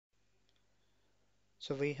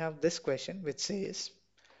So we have this question which says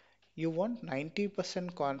you want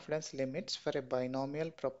 90% confidence limits for a binomial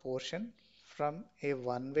proportion from a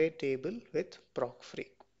one-way table with Proc freq.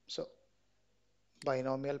 So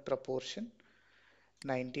binomial proportion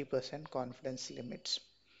 90% confidence limits.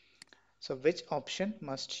 So which option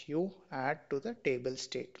must you add to the table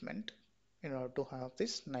statement in order to have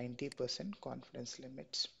this 90% confidence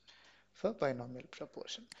limits for binomial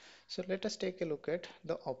proportion? So let us take a look at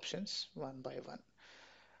the options one by one.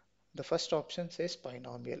 The first option says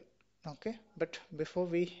binomial. Okay, but before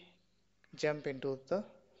we jump into the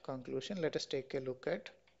conclusion, let us take a look at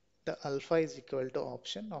the alpha is equal to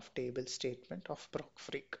option of table statement of Proc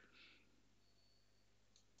freq.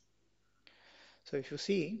 So if you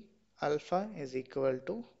see, alpha is equal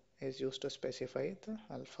to is used to specify the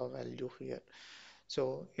alpha value here.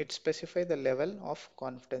 So it specifies the level of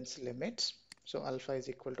confidence limits. So alpha is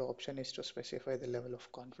equal to option is to specify the level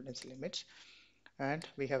of confidence limits. And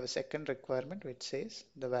we have a second requirement which says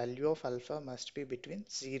the value of alpha must be between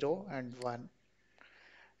 0 and 1.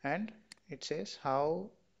 And it says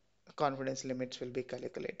how confidence limits will be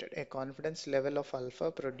calculated. A confidence level of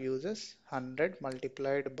alpha produces 100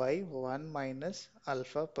 multiplied by 1 minus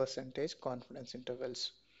alpha percentage confidence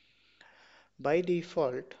intervals. By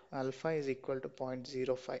default, alpha is equal to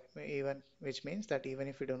 0.05, even, which means that even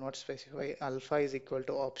if we do not specify alpha is equal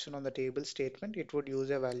to option on the table statement, it would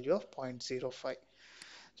use a value of 0.05.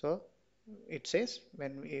 So it says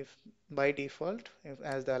if by default, if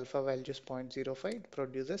as the alpha value is 0.05, it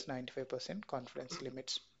produces 95% confidence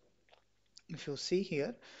limits. If you see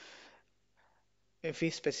here, if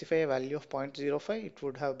we specify a value of 0.05, it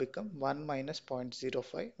would have become 1 minus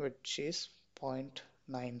 0.05, which is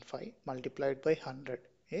 0.95 multiplied by 100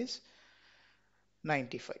 is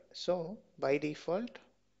 95. So by default,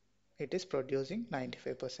 it is producing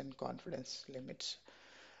 95% confidence limits.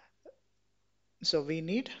 So we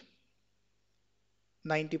need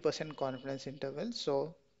 90% confidence interval.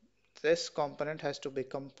 So this component has to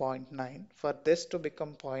become 0.9. For this to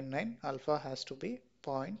become 0.9, alpha has to be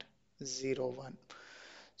 0.01.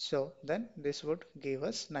 So then this would give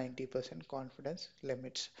us 90% confidence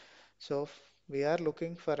limits. So we are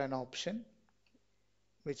looking for an option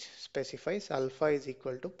which specifies alpha is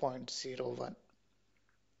equal to 0.01.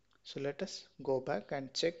 So let us go back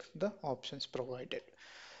and check the options provided.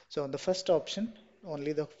 So on the first option,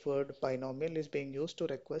 only the word binomial is being used to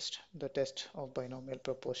request the test of binomial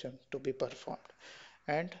proportion to be performed.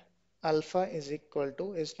 And alpha is equal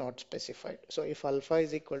to is not specified. So if alpha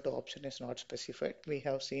is equal to option is not specified, we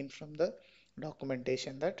have seen from the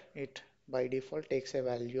documentation that it by default takes a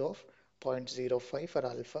value of 0.05 for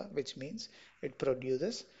alpha, which means it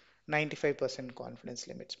produces 95% confidence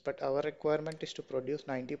limits. But our requirement is to produce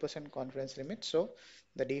 90% confidence limits. So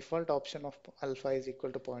the default option of alpha is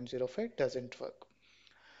equal to 0.05 doesn't work.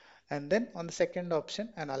 And then on the second option,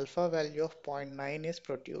 an alpha value of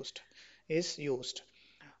 0.9 is used.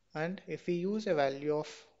 And if we use a value of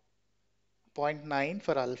 0.9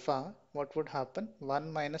 for alpha, what would happen?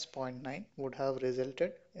 1 minus 0.9 would have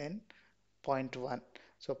resulted in 0.1.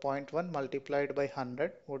 So 0.1 multiplied by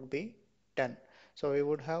 100 would be 10. So we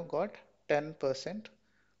would have got 10%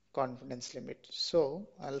 confidence limit. So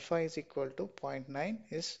alpha is equal to 0.9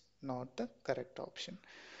 is not the correct option.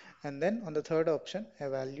 And then on the third option, a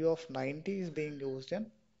value of 90 is being used in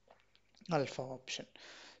alpha option.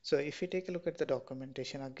 So if we take a look at the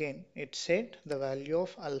documentation again, it said the value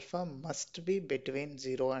of alpha must be between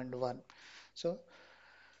 0 and 1. So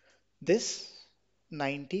this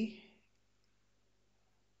 90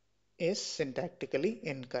 is syntactically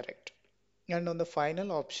incorrect. And on the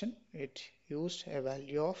final option, it used a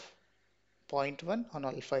value of 0.1 on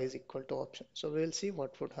alpha is equal to option. So we will see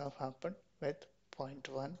what would have happened with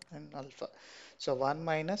 0.1 and alpha. So 1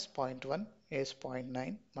 minus 0.1 is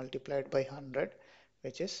 0.9 multiplied by 100,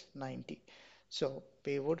 which is 90. So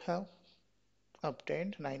we would have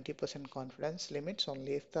obtained 90% confidence limits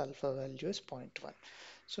only if the alpha value is 0.1.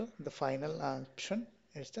 So the final option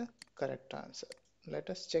is the correct answer. Let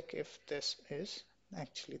us check if this is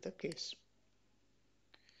actually the case.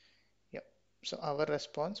 Yep. So our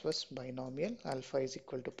response was binomial, alpha is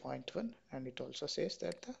equal to 0.1, and it also says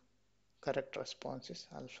that the correct response is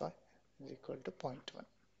alpha is equal to 0.1.